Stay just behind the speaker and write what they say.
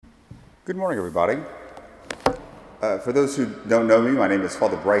Good morning, everybody. For those who don't know me, my name is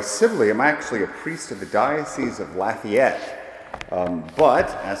Father Bryce Sibley. I'm actually a priest of the Diocese of Lafayette.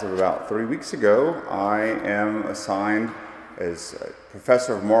 But as of about 3 weeks ago, I am assigned as a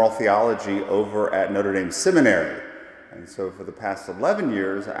professor of moral theology over at Notre Dame Seminary. And so for the past 11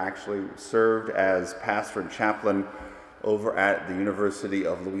 years, I actually served as pastor and chaplain over at the University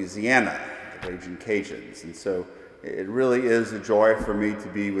of Louisiana, the Raging Cajuns. And so it really is a joy for me to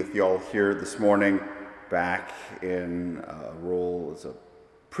be with y'all here this morning, back in a role as a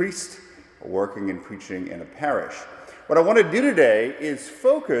priest, working and preaching in a parish. What I want to do today is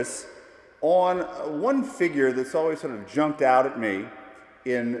focus on one figure that's always sort of jumped out at me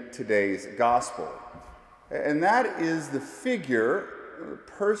in today's gospel. And that is the figure, the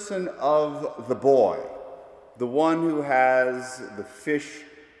person of the boy, the one who has the fish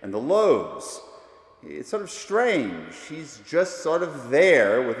and the loaves. It's sort of strange. He's just sort of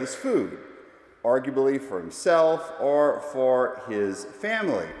there with his food, arguably for himself or for his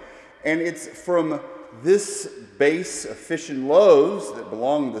family. And it's from this base of fish and loaves that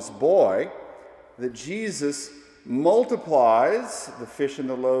belong to this boy that Jesus multiplies the fish and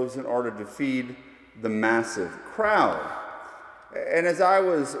the loaves in order to feed the massive crowd. And as I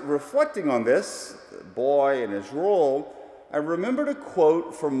was reflecting on this, the boy and his role, I remembered a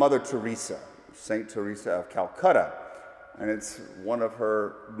quote from Mother Teresa, St. Teresa of Calcutta, and it's one of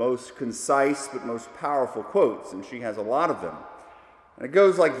her most concise but most powerful quotes, and she has a lot of them. And it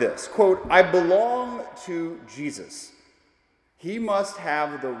goes like this, quote, "I belong to Jesus. He must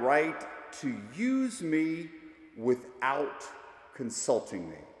have the right to use me without consulting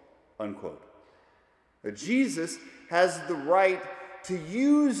me," unquote. That Jesus has the right to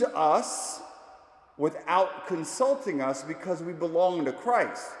use us without consulting us because we belong to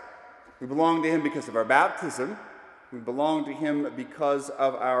Christ. We belong to him because of our baptism. We belong to him because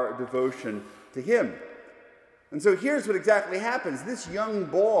of our devotion to him. And so here's what exactly happens. This young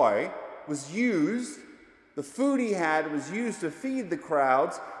boy was used, the food he had was used to feed the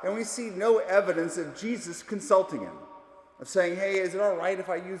crowds, and we see no evidence of Jesus consulting him, of saying, "Hey, is it all right if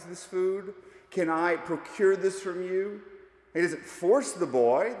I use this food? Can I procure this from you?" He doesn't force the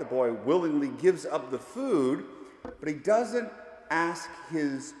boy. The boy willingly gives up the food, but he doesn't ask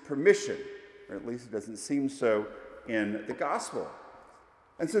his permission, or at least it doesn't seem so in the gospel.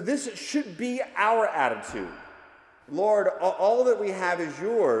 And so this should be our attitude. Lord, all that we have is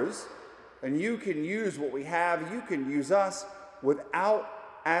yours, and you can use what we have, you can use us without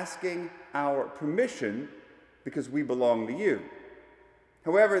asking our permission because we belong to you.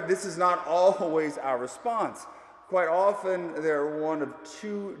 However, this is not always our response. Quite often, they're one of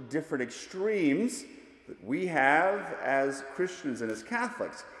two different extremes that we have as Christians and as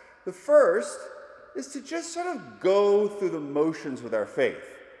Catholics. The first is to just sort of go through the motions with our faith,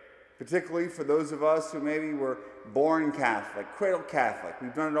 particularly for those of us who maybe were born Catholic, cradle Catholic.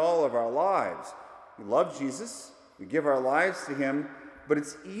 We've done it all of our lives. We love Jesus, we give our lives to him, but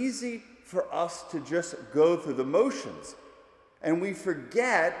it's easy for us to just go through the motions. And we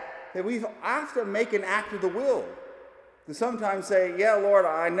forget that we have to make an act of the will. To sometimes say, "Yeah, Lord,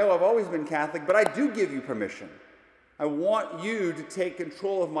 I know I've always been Catholic, but I do give you permission. I want you to take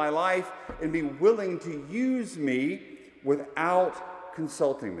control of my life and be willing to use me without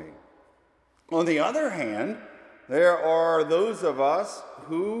consulting me." On the other hand, there are those of us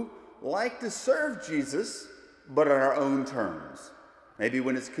who like to serve Jesus, but on our own terms. Maybe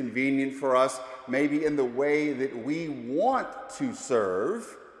when it's convenient for us, maybe in the way that we want to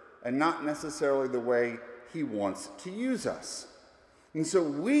serve, and not necessarily the way he wants to use us. And so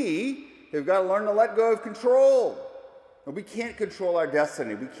we have got to learn to let go of control. We can't control our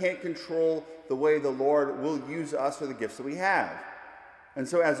destiny. We can't control the way the Lord will use us or the gifts that we have. And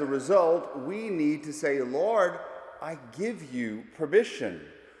so as a result, we need to say, "Lord, I give you permission.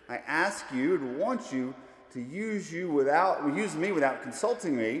 I ask you and want you to use me without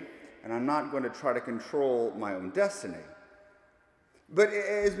consulting me, and I'm not going to try to control my own destiny." But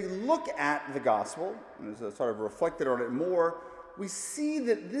as we look at the gospel, and as I sort of reflected on it more, we see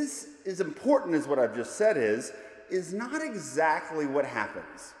that this, as important as what I've just said is not exactly what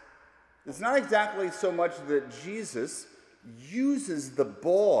happens. It's not exactly so much that Jesus uses the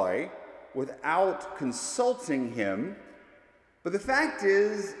boy without consulting him, but the fact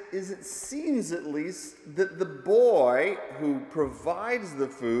is it seems at least that the boy who provides the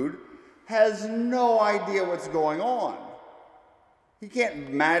food has no idea what's going on. He can't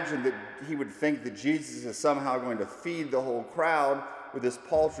imagine that he would think that Jesus is somehow going to feed the whole crowd with this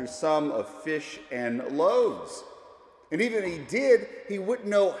paltry sum of fish and loaves. And even if he did, he wouldn't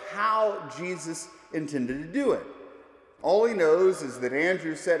know how Jesus intended to do it. All he knows is that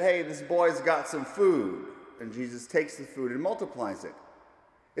Andrew said, hey, this boy's got some food. And Jesus takes the food and multiplies it.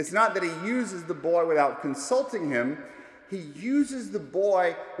 It's not that he uses the boy without consulting him. He uses the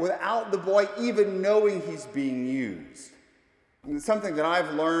boy without the boy even knowing he's being used. And it's something that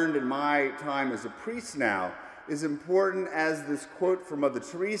I've learned in my time as a priest now, as important as this quote from Mother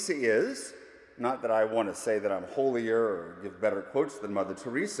Teresa is. Not that I want to say that I'm holier or give better quotes than Mother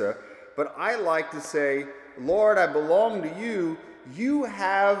Teresa, but I like to say, Lord, I belong to you. You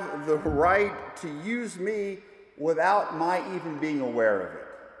have the right to use me without my even being aware of it.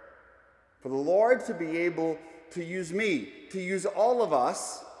 For the Lord to be able to use me, to use all of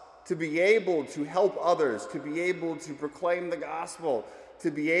us, to be able to help others, to be able to proclaim the gospel,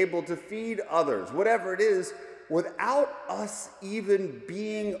 to be able to feed others, whatever it is, without us even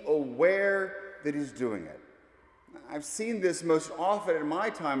being aware that he's doing it. I've seen this most often in my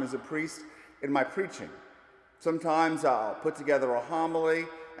time as a priest in my preaching. Sometimes I'll put together a homily,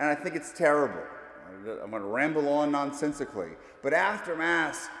 and I think it's terrible. I'm going to ramble on nonsensically. But after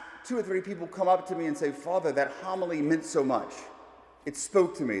Mass, 2 or 3 people come up to me and say, Father, that homily meant so much. It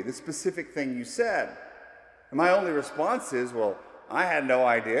spoke to me, the specific thing you said. And my only response is, well, I had no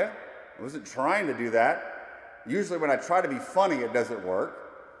idea. I wasn't trying to do that. Usually when I try to be funny, it doesn't work.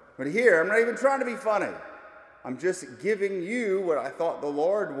 But here, I'm not even trying to be funny. I'm just giving you what I thought the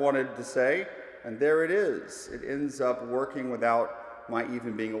Lord wanted to say, and there it is. It ends up working without my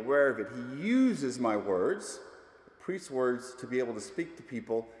even being aware of it. He uses my words, the priest's words, to be able to speak to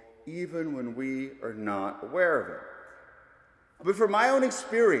people even when we are not aware of it. But from my own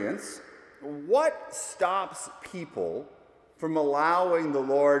experience, what stops people from allowing the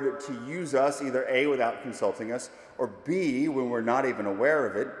Lord to use us, either A, without consulting us, or B, when we're not even aware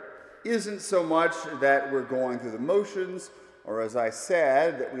of it, isn't so much that we're going through the motions, or as I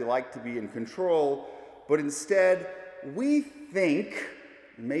said, that we like to be in control, but instead we think,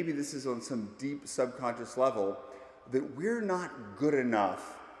 maybe this is on some deep subconscious level, that we're not good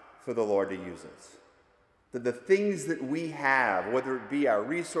enough for the Lord to use us. That the things that we have, whether it be our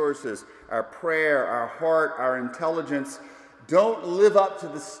resources, our prayer, our heart, our intelligence, don't live up to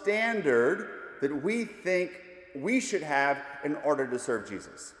the standard that we think we should have in order to serve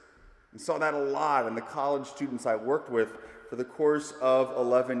Jesus. I saw that a lot in the college students I worked with for the course of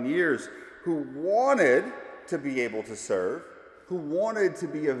 11 years who wanted to be able to serve, who wanted to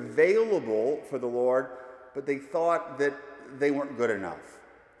be available for the Lord, but they thought that they weren't good enough,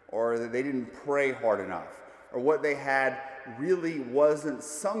 or that they didn't pray hard enough, or what they had really wasn't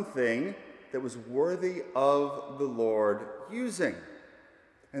something that was worthy of the Lord using.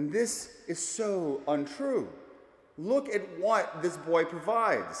 And this is so untrue. Look at what this boy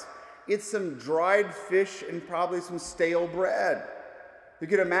provides. It's some dried fish and probably some stale bread. You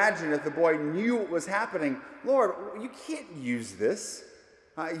can imagine if the boy knew what was happening, Lord, you can't use this.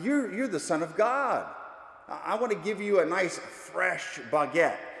 You're the Son of God. I want to give you a nice fresh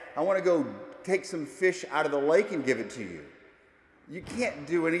baguette. I want to go take some fish out of the lake and give it to you. You can't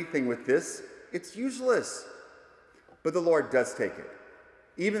do anything with this. It's useless. But the Lord does take it.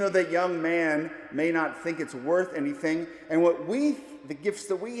 Even though that young man may not think it's worth anything, and the gifts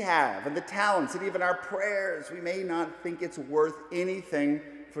that we have, and the talents, and even our prayers, we may not think it's worth anything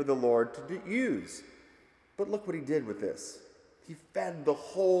for the Lord to use. But look what he did with this. He fed the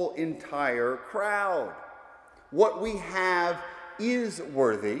whole entire crowd. What we have is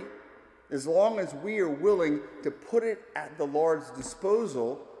worthy as long as we are willing to put it at the Lord's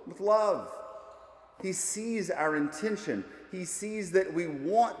disposal with love. He sees our intention. He sees that we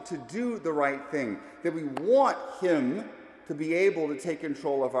want to do the right thing, that we want him to be able to take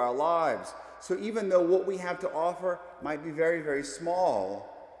control of our lives. So even though what we have to offer might be very, very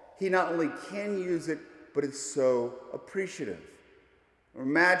small, he not only can use it, but is so appreciative.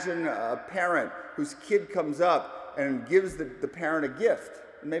 Imagine a parent whose kid comes up and gives the parent a gift.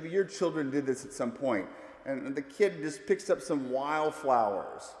 Maybe your children did this at some point, and the kid just picks up some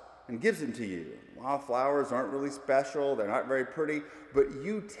wildflowers and gives them to you. Wildflowers aren't really special, they're not very pretty, but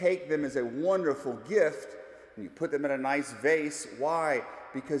you take them as a wonderful gift and you put them in a nice vase. Why?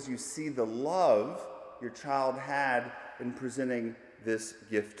 Because you see the love your child had in presenting this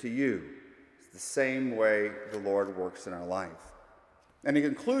gift to you. It's the same way the Lord works in our life. And in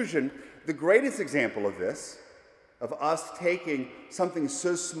conclusion, the greatest example of this, of us taking something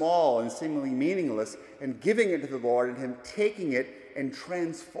so small and seemingly meaningless and giving it to the Lord and him taking it and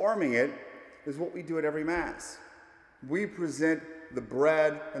transforming it, is what we do at every Mass. We present the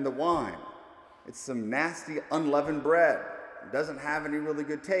bread and the wine. It's some nasty unleavened bread. It doesn't have any really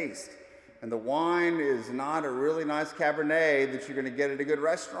good taste. And the wine is not a really nice Cabernet that you're going to get at a good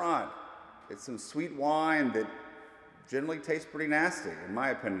restaurant. It's some sweet wine that generally tastes pretty nasty, in my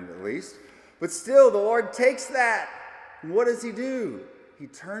opinion at least. But still, the Lord takes that. And what does he do? He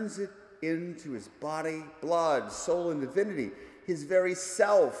turns it into his body, blood, soul, and divinity, his very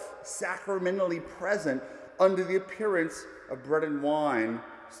self, sacramentally present under the appearance of bread and wine,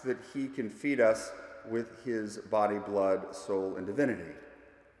 so that he can feed us with his body, blood, soul, and divinity.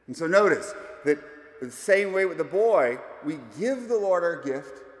 And so notice that the same way with the boy, we give the Lord our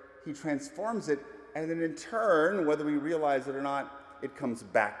gift, he transforms it, and then in turn, whether we realize it or not, it comes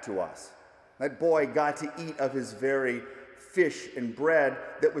back to us. That boy got to eat of his very fish and bread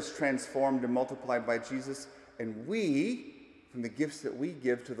that was transformed and multiplied by Jesus, and we, from the gifts that we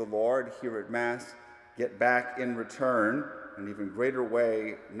give to the Lord here at Mass, get back in return in an even greater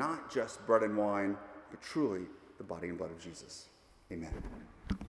way, not just bread and wine, but truly the body and blood of Jesus. Amen.